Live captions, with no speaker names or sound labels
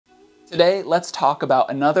Today, let's talk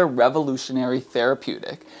about another revolutionary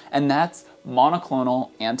therapeutic, and that's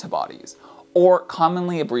monoclonal antibodies, or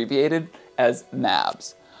commonly abbreviated as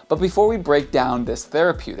mAbs. But before we break down this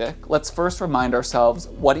therapeutic, let's first remind ourselves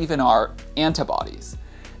what even are antibodies.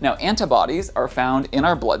 Now, antibodies are found in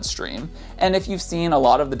our bloodstream, and if you've seen a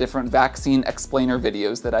lot of the different vaccine explainer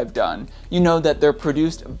videos that I've done, you know that they're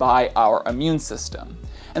produced by our immune system.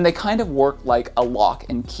 And they kind of work like a lock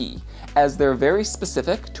and key, as they're very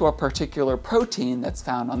specific to a particular protein that's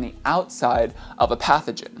found on the outside of a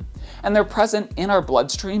pathogen. And they're present in our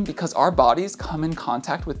bloodstream because our bodies come in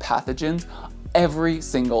contact with pathogens every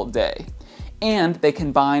single day. And they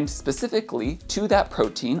can bind specifically to that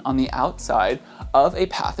protein on the outside of a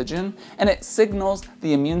pathogen, and it signals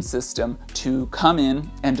the immune system to come in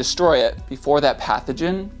and destroy it before that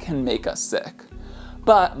pathogen can make us sick.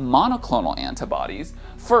 But monoclonal antibodies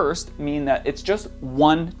first mean that it's just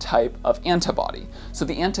one type of antibody. So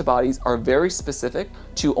the antibodies are very specific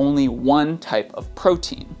to only one type of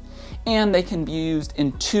protein. And they can be used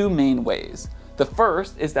in two main ways. The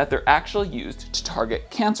first is that they're actually used to target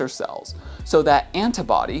cancer cells. So that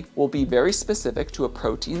antibody will be very specific to a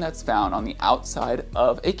protein that's found on the outside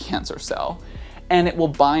of a cancer cell, and it will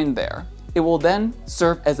bind there. It will then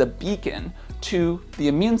serve as a beacon to the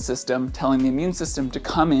immune system, telling the immune system to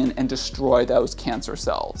come in and destroy those cancer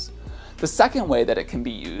cells. The second way that it can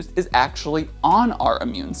be used is actually on our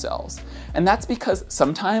immune cells. And that's because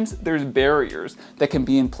sometimes there's barriers that can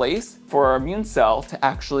be in place for our immune cell to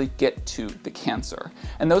actually get to the cancer.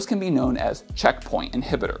 And those can be known as checkpoint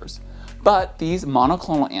inhibitors. But these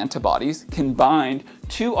monoclonal antibodies can bind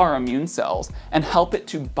to our immune cells and help it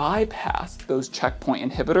to bypass those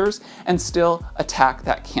checkpoint inhibitors and still attack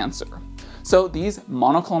that cancer. So these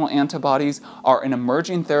monoclonal antibodies are an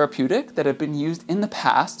emerging therapeutic that have been used in the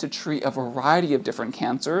past to treat a variety of different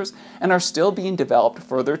cancers and are still being developed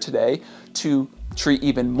further today to treat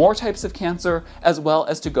even more types of cancer, as well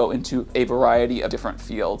as to go into a variety of different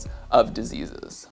fields of diseases.